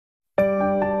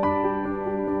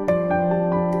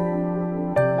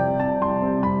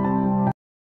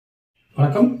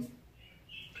வணக்கம்.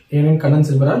 என் name Kannan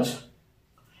Selvaraj.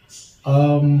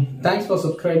 Thanks for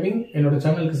subscribing. என்னோட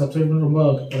சேனலுக்கு சப்ஸ்கிரைப் பண்ண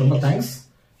ரொம்ப தேங்க்ஸ்.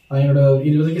 என்னோட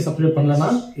இது வரைக்கும் சப்ஸ்கிரைப் பண்ணலன்னா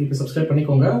இப்போ சப்ஸ்கிரைப்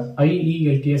பண்ணிக்கோங்க.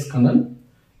 IELTS கண்ணன்.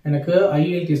 எனக்கு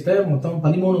IELTSல மொத்தம்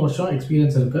 13 வருஷம்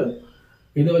எக்ஸ்பீரியன்ஸ் இருக்கு.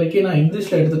 இது வரைக்கும் நான்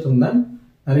இங்கிலீஷில் எடுத்துட்டு இருந்தேன்.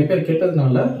 நிறைய பேர்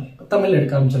கேட்டதுனால தமிழ்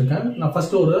எடுக்க ஆரம்பிச்சிருக்கேன். நான்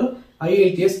ஃபர்ஸ்ட் ஒரு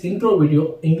IELTS இன்ட்ரோ வீடியோ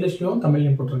இங்கிலீஷ்லையும்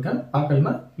தமிழ்லையும் போட்டிருக்கேன்.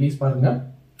 பார்க்கலன்னா ப்ளீஸ் பாருங்க.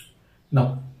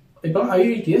 நான் இப்போ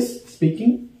IELTS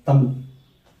ஸ்பீக்கிங் தமிழ்.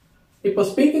 இப்போ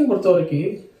ஸ்பீக்கிங் பொறுத்த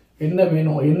வரைக்கும் என்ன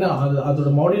வேணும், என்ன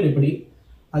அதோட மாடியூல் எப்படி,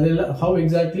 அதில் ஹவு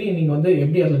எக்ஸாக்ட்லி நீங்கள்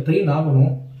எப்படி அதில் ட்ரெயின்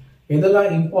ஆகணும், எதெல்லாம்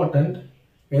இம்பார்ட்டண்ட்,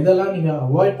 எதெல்லாம் நீங்கள்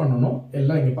அவாய்ட் பண்ணணும்,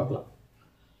 எல்லாம் இங்கே பார்க்கலாம்.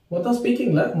 மொத்தம்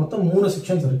ஸ்பீக்கிங்கில் மொத்தம் 3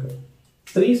 செக்ஷன்ஸ் இருக்கு.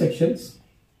 3 sections,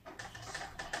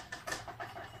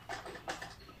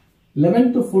 11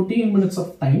 to 14 minutes of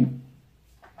time,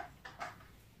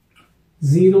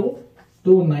 0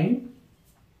 to 9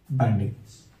 banding.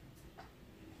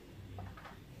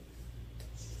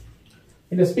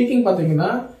 இந்த ஸ்பீக்கிங் பார்த்தீங்கன்னா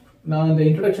நான் இந்த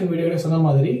இன்ட்ரடக்ஷன் வீடியோல சொன்ன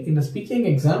மாதிரி இந்த speaking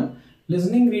exam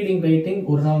listening, reading, writing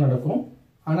ஒரு நாள் நடக்கும்.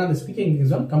 ஆனால் இந்த ஸ்பீக்கிங்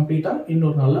எக்ஸாம் கம்ப்ளீட்டாக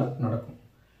இன்னொரு நாளில் நடக்கும்.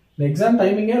 இந்த எக்ஸாம்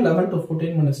டைமிங்கே 11 to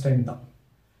 14 minutes டைம் தான்.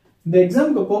 இந்த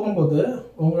எக்ஸாமுக்கு போகும்போது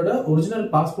உங்களோட ஒரிஜினல்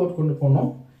பாஸ்போர்ட் கொண்டு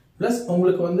போகணும். ப்ளஸ்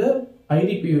உங்களுக்கு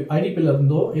ஐடிபியில்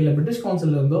இருந்தோ இல்லை பிரிட்டிஷ்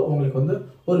கவுன்சில் இருந்தோ உங்களுக்கு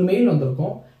ஒரு மெயில்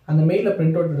வந்திருக்கும். அந்த மெயிலை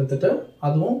பிரிண்ட் அவுட் எடுத்துட்டு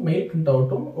அதுவும் மெயில் பிரிண்ட்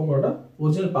அவுட்டும் உங்களோட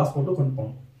ஒரிஜினல் பாஸ்போர்ட்டும் கொண்டு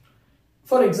போகணும்.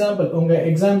 ஃபார் எக்ஸாம்பிள் உங்கள்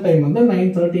எக்ஸாம் டைம்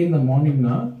 9:30 இந்த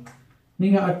மார்னிங்னா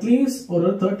நீங்கள் அட்லீஸ்ட் ஒரு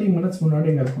 30 minutes முன்னாடி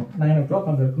இங்கே இருக்கணும். 9 o'clock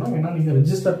அங்கே இருக்கணும். ஏன்னா நீங்கள்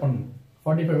ரெஜிஸ்டர் பண்ணணும்.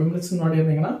 45 minutes முன்னாடி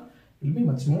இருந்தீங்கன்னா இல் be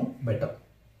much more better.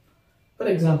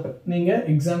 For example நீங்கள்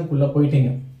எக்ஸாமுக்குள்ளே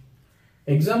போயிட்டீங்க.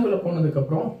 எக்ஸாம்பிள்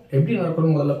போனதுக்கப்புறம் எப்படி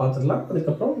நடக்கணும் முதல்ல பார்த்துடலாம்.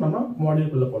 அதுக்கப்புறம் நம்ம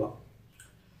மாடியூலுக்குள்ளே போகலாம்.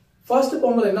 ஃபர்ஸ்ட்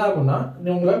போகும்போது என்ன ஆகும்னா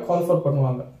உங்களை கால் ஃபார்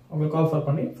பண்ணுவாங்க. உங்களை கால் ஃபார்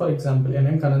பண்ணி for example N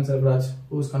name Kannan Selvaraj,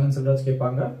 whose Kannan Selvaraj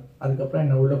கேட்பாங்க. அதுக்கப்புறம்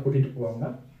என்னை உள்ள கூட்டிகிட்டு போவாங்க.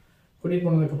 கூட்டிகிட்டு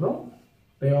போனதுக்கப்புறம்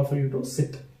they offer you to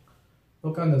sit.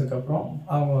 உட்காந்ததுக்கப்புறம்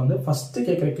அவங்க ஃபஸ்ட்டு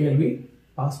கேட்குற கேள்வி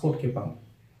பாஸ்போர்ட் கேட்பாங்க.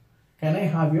 Can I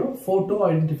have your photo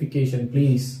identification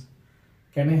please,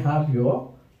 can I have your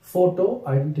photo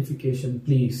identification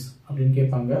please அப்படின்னு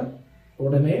கேட்பாங்க.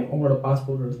 உடனே உங்களோட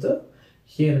பாஸ்போர்ட் எடுத்து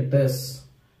ஹியர் இட் இஸ்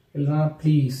இல்லைனா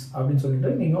ப்ளீஸ் அப்படின்னு சொல்லிட்டு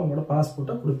நீங்கள் உங்களோட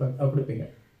பாஸ்போர்ட்டை கொடுப்பீங்க.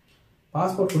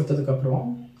 பாஸ்போர்ட் கொடுத்ததுக்கப்புறம்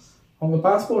அவங்க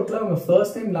பாஸ்போர்ட்டில் அவங்க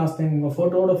ஃபர்ஸ்ட் டைம் லாஸ்ட் டைம் உங்கள்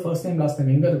ஃபோட்டோவோட ஃபர்ஸ்ட் டைம் லாஸ்ட் டைம்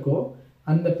எங்கே இருக்கோ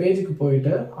அந்த பேஜுக்கு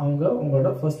போயிட்டு அவங்க உங்களோட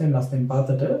ஃபர்ஸ்ட் டைம் லாஸ்ட் டைம்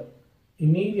பார்த்துட்டு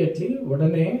இமீடியட்லி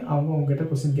உடனே அவங்க உங்ககிட்ட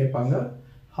கொஸ்டின் கேட்பாங்க.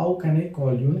 ஹவு கேன் ஐ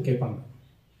கால் யூன்னு கேட்பாங்க.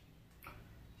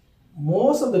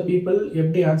 மோஸ்ட் ஆஃப் த பீப்புள்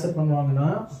எப்படி ஆன்சர் பண்ணுவாங்கன்னா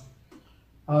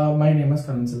my name is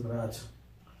Kannan Selvaraj,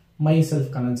 my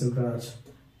self Kannan Selvaraj,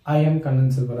 I am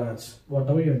Kannan Selvaraj, what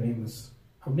ever your name is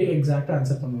அப்படி எக்ஸாக்டாக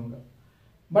ஆன்சர் பண்ணுவாங்க.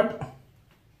 பட்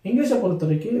இங்கிலீஷை பொறுத்த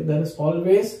வரைக்கும் there is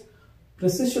always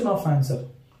precision of answer.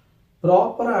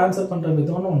 ப்ராப்பராக ஆன்சர் பண்ணுற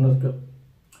விதம்னு ஒன்று இருக்குது.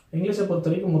 இங்கிலீஷை பொறுத்த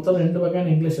வரைக்கும் மொத்தம் 2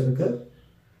 வகையான இங்கிலீஷ் இருக்குது.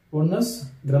 One is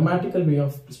grammatical way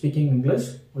of speaking English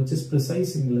which is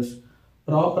precise English,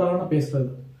 ப்ராப்பரான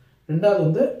பேசுறது.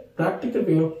 ரெண்டாவது practical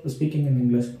way of speaking in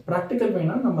English. Practical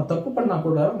வேனா நம்ம தப்பு பண்ணால்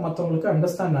கூட மற்றவங்களுக்கு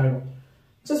அண்டர்ஸ்டாண்ட் ஆகிடும்.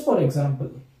 ஜஸ்ட் ஃபார் எக்ஸாம்பிள்,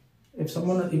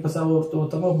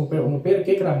 ஒருத்தவங்க உங்கள் பேரை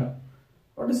கேட்குறாங்க,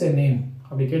 வாட் இஸ் எ நேம்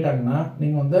அப்படி கேட்டாங்கன்னா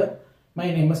நீங்கள் my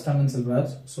name is Kannan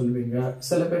Selvaraj சொல்லுவீங்க.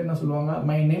 சில பேர் என்ன சொல்லுவாங்க,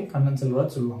 மை நேம் கண்ணன்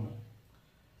செல்வராஜ் சொல்லுவாங்க.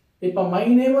 இப்போ my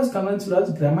name is Kannan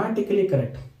Selvaraj grammatically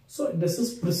correct. So this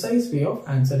is precise way of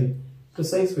answering,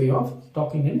 precise way of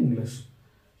talking in English.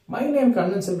 My name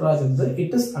Kannan Selvaraj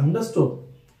it is understood.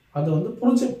 அது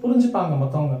புரிஞ்சுப்பாங்க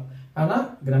மற்றவங்க. ஆனால்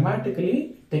கிராமட்டிக்கலி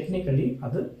டெக்னிக்கலி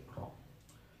அது ராங்.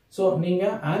 ஸோ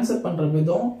நீங்கள் ஆன்சர் பண்ணுற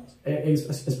விதம்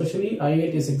எஸ்பெஷலி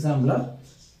IELTS எக்ஸாமில்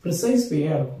ப்ரிசைஸ்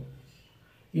வேயாக இருக்கும்.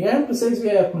 ஏன் ப்ரிசைஸ்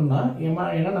வேயாக இருக்கணும்னா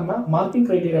ஏன்னா நம்ம மார்க்கிங்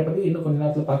க்ரைட்டீரியா பற்றி இன்னும் கொஞ்ச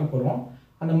நேரத்தில் பார்க்க போகிறோம்.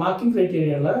 அந்த marking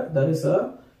க்ரைட்டீரியாவில் there is a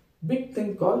big thing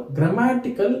called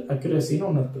grammatical accuracyன்னு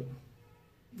ஒன்று இருக்குது.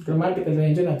 கிராமட்டிக்கல்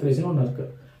ரேஞ்ச் அண்ட் அக்யூரேசின்னு ஒன்று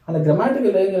இருக்குது. அந்த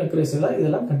கிராமட்டிக்கல் ரேஞ்ச் அண்ட் அக்யூரேசியில்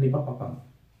இதெல்லாம் கண்டிப்பாக பார்ப்பாங்க.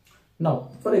 நவ்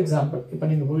ஃபார் எக்ஸாம்பிள் இப்போ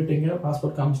நீங்கள் போயிட்டீங்க,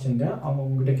 பாஸ்போர்ட் காமிச்சிட்டீங்க, அவங்க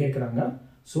உங்ககிட்ட கேட்குறாங்க.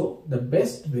 ஸோ த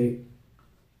பெஸ்ட் வே,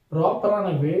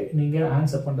 ப்ராப்பரான வே நீங்கள்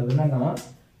ஆன்சர் பண்ணுறது என்னன்னா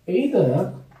either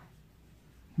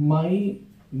my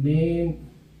name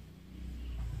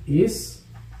is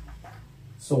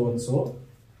so and so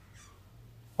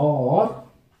or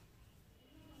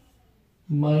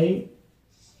my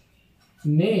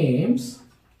name's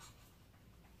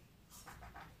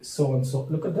so and so.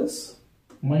 Look at this,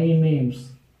 my name's,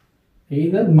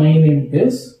 either my name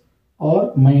is or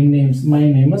my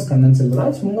name is Kannan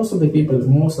Selvaraj. Most of the people,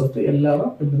 most of the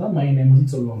எல்லாரும் இப்படிதான் my name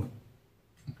னு சொல்லுவாங்க.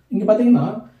 இங்க பாத்தீங்கன்னா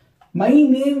my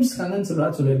names Kannan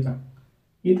Selvaraj சொல்லியிருக்கேன்.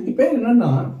 இதுக்கு பேர்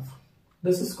என்னன்னா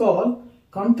this is called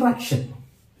contraction.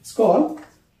 It's called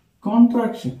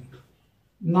contraction.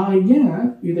 நான் ஏன்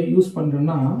இதை யூஸ்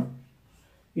பண்றேன்னா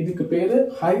இதுக்கு பேரு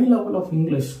high level of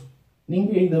English.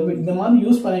 நீங்க இந்த மாதிரி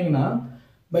யூஸ் பண்ணீங்கன்னா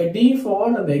by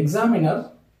default அந்த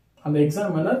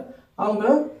examiner அவங்க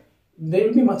they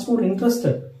will be much more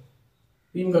interested.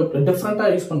 இவங்க டிஃபரெண்டா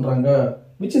யூஸ் பண்றாங்க,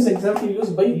 which is exactly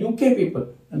used by UK people.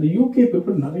 and the UK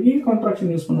people நிறைய contraction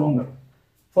யூஸ் பண்ணுவாங்க.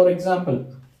 For example,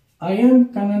 I am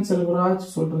Kannan Selvaraj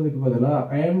சொல்றதுக்கு பதிலா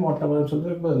I am whatever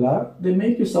சொல்றதுக்கு பதிலா they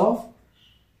make use of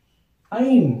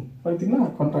I'm பாத்தீங்கன்னா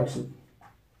contraction.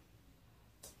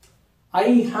 I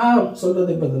have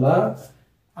சொல்றதுக்கு பதிலா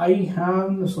I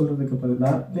have சொல்றதுக்கு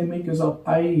பதிலா they make use of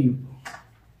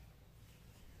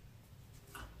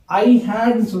I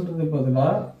had சொல்றதுக்கு பதிலா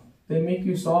they make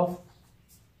use of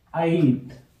I'd.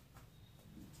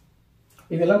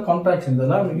 இதெல்லாம் contraction.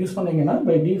 இதெல்லாம் யூஸ் பண்ணீங்கன்னா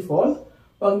by default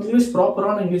இங்கிலீஷ்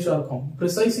ப்ராப்பரான இங்கிலீஷா இருக்கும்,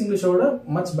 precise இங்கிலீஷோட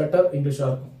much better இங்கிலீஷா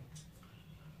இருக்கும்.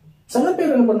 சில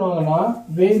பேர் என்ன பண்ணுவாங்கன்னா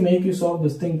they make use of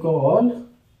this thing called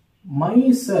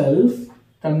myself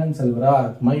Kannan Selvaraj,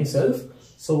 myself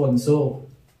so and so,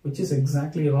 which is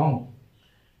exactly wrong.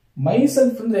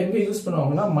 Myself எங்க யூஸ்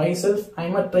பண்ணுவாங்கன்னா myself I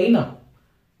am a trainer,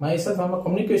 myself I am a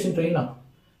communication trainer,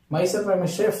 myself I am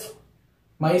a chef,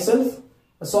 myself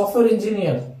a software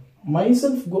engineer.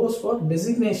 Myself goes for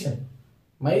designation.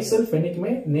 Myself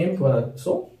என்னைக்குமே நேம்க்கு வராது.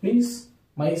 So please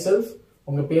myself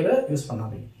உங்க பேரை use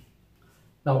பண்ணாதீங்க.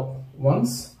 Now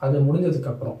once அது முடிஞ்சதுக்கு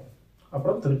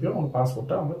அப்புறம் திருப்பியும் உங்க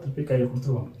பாஸ்போர்ட்டை அவங்க திருப்பி கையில்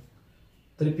கொடுத்துருவாங்க.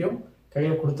 திருப்பியும்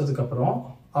கையில் கொடுத்ததுக்கு அப்புறம்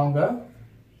அவங்க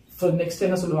நெக்ஸ்ட்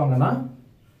என்ன சொல்லுவாங்கன்னா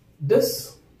this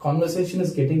conversation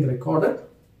is getting recorded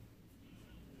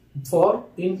for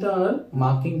internal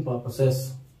marking purposes.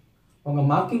 உங்க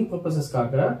மார்க்கிங்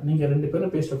பர்பஸஸ்க்காக நீங்க ரெண்டு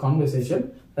பேரும் பேசுற கான்வர்சேஷன்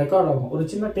ரெக்கார்ட் ஆகும். ஒரு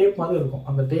சின்ன டேப் மாதிரி இருக்கும்,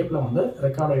 அந்த டேப்ல வந்து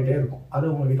ரெக்கார்ட் ஆகிட்டே இருக்கும். அது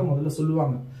உங்ககிட்ட முதல்ல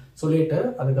சொல்லுவாங்க. சொல்லிட்டு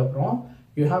அதுக்கப்புறம்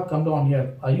you have come down here,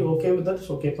 I you okay with that?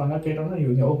 So கேட்பாங்க, கேட்டோன்னா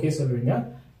நீங்க ஓகே சொல்லுவீங்க.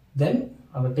 தென்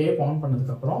அந்த டேப் ஆன்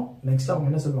பண்ணதுக்கு அப்புறம் நெக்ஸ்ட்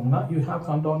அவங்க என்ன சொல்லுவாங்கன்னா you have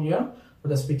come down here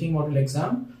with speaking model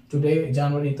exam today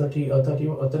January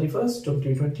 31st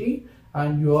 2020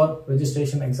 and your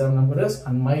registration exam number is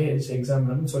and my exam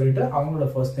number சொல்லிட்டு அவங்களோட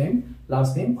ஃபர்ஸ்ட் நேம்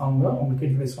லாஸ்ட் நேம் அவங்க உங்களுக்கு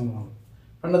இன்ட்ரோடியூஸ் பண்ணுவாங்க.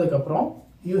 பண்ணதுக்கு அப்புறம்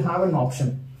you have an option.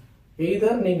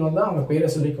 either நீங்க வந்து அவங்க பேரை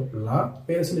சொல்லி கூப்பிடலாம்.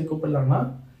 பேரை சொல்லி கூப்பிடலாம்னா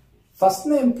ஃபர்ஸ்ட்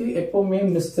நேம்க்கு எப்பவுமே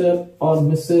mister R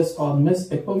Mrs R miss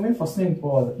எப்பவுமே ஃபர்ஸ்ட் நேம்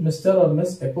போகாது. மிஸ்டர் ஆர்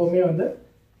மிஸ் எப்பவுமே வந்து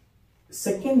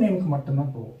செகண்ட் நேம்க்கு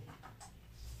மட்டும்தான் போகும்.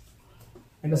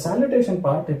 இந்த சாலுடேஷன்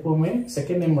பார்ட் எப்பவுமே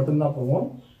செகண்ட் நேம் மட்டும்தான் போகும்.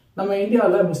 நம்ம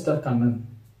இந்தியாவில் mister Kannan,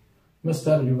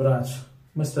 mister Yuvraj,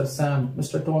 mister சாம்,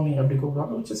 மிஸ்டர் டோனி அப்படி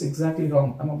கூப்பிடுவாங்க, which is exactly wrong.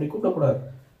 நம்ம அப்படி கூப்பிடக்கூடாது.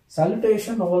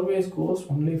 Salutation always goes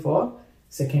only for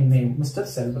second name. Mr.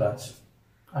 Selvaraj,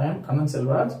 I am Kannan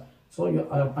Selvaraj, so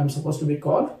I'm supposed to be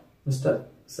called Mr.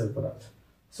 Selvaraj.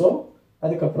 So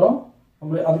அதுக்கப்புறம்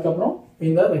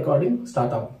இந்த ரெக்கார்டிங்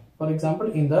ஸ்டார்ட் ஆகும். For example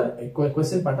இந்த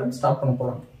question pattern start பண்ண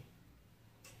போறாங்க.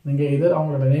 நீங்க இதர்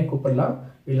அவங்களோட நேம் கூப்பிடலாம்,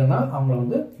 இல்லைன்னா அவங்கள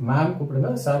வந்து மேம்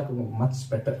கூப்பிடுங்க, சார் கூப்பிடுங்க, மச்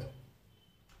பெட்டர்.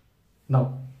 Now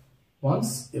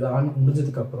once இதை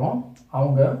முடிஞ்சதுக்கு அப்புறம்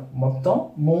அவங்க மொத்தம்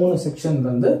 3 செக்ஷன்ல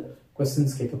இருந்து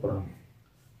கொஸ்டின்ஸ் கேட்க போறாங்க.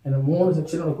 இந்த 3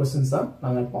 செக்ஷனோட கொஸ்டின்ஸ் தான்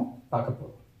நாம இப்போ பார்க்க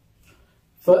போறோம்.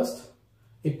 ஃபர்ஸ்ட்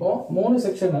இப்போ 3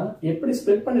 செக்ஷனை எப்படி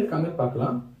ஸ்ப்ளிட் பண்ணிருக்காங்கன்னு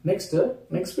பார்க்கலாம்.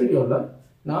 நெக்ஸ்ட் வீடியோல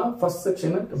நான் ஃபர்ஸ்ட்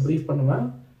செக்ஷனை பிரீஃப் பண்ணுவேன்.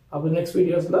 அப்போ நெக்ஸ்ட்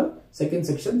வீடியோஸ்ல செகண்ட்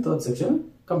செக்ஷன், தேர்ட் செக்ஷன்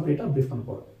கம்ப்ளீட்டா பிரீஃப் பண்ண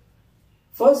போறேன்.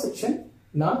 ஃபர்ஸ்ட் செக்ஷன்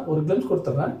நான் ஒரு கிளிம்ஸ்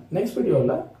கொடுத்துறேன். நெக்ஸ்ட்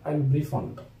வீடியோல I will brief on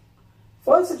it.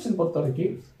 First section பொறுத்த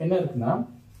வரைக்கும் என்ன இருக்குன்னா,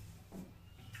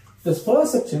 இந்த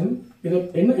ஃபர்ஸ்ட் செக்ஷன் இதை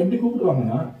என்ன எப்படி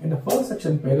கூப்பிடுவாங்கன்னா, இந்த ஃபர்ஸ்ட்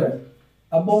செக்ஷன் பேரு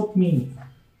about me.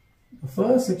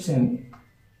 First section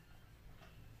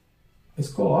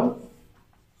is called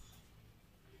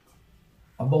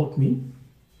about me.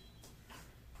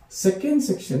 Second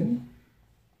section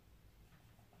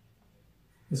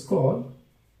is called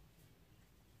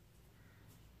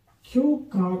cue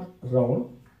card round,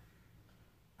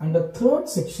 and the third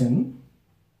section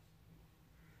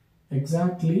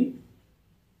exactly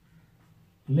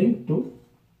linked to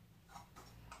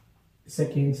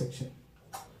second section.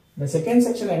 The second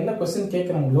section என்ன question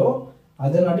கேக்குறாங்களோ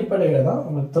அதன் அடிப்படையில தான்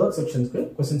நம்ம third sectionக்கு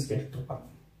क्वेश्चंस கேட்டுட்டு இருப்பாங்க.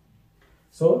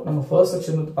 So நம்ம first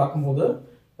section வந்து பாக்கும்போது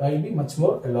will be much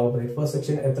more elaborate. first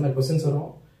section எத்தனை क्वेश्चंस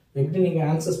வரும், எப்படி நீங்க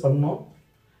ஆன்சர்ஸ் பண்ணனும்,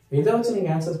 எதை வச்சு நீங்க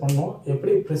ஆன்சர் பண்ணனும்,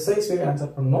 எப்படி precise way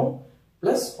ஆன்சர் பண்ணனும்,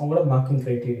 பிளஸ் உங்களோட மார்க்கிங்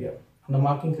கிரைட்டீரியா. அந்த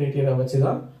மார்க்கிங் கிரைட்டீரியா வச்சு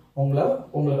தான்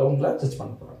உங்களை ஜட்ஜ்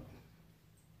பண்ண போறாங்க.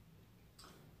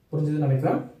 புரிஞ்சதுன்னு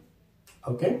நினைக்கிறேன்.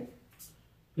 Okay,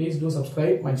 please do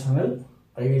subscribe my channel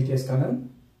IELTS Kannan.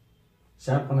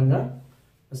 Share பண்ணுங்க,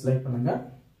 லைக் பண்ணுங்க.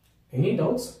 Any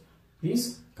doubts please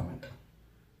comment.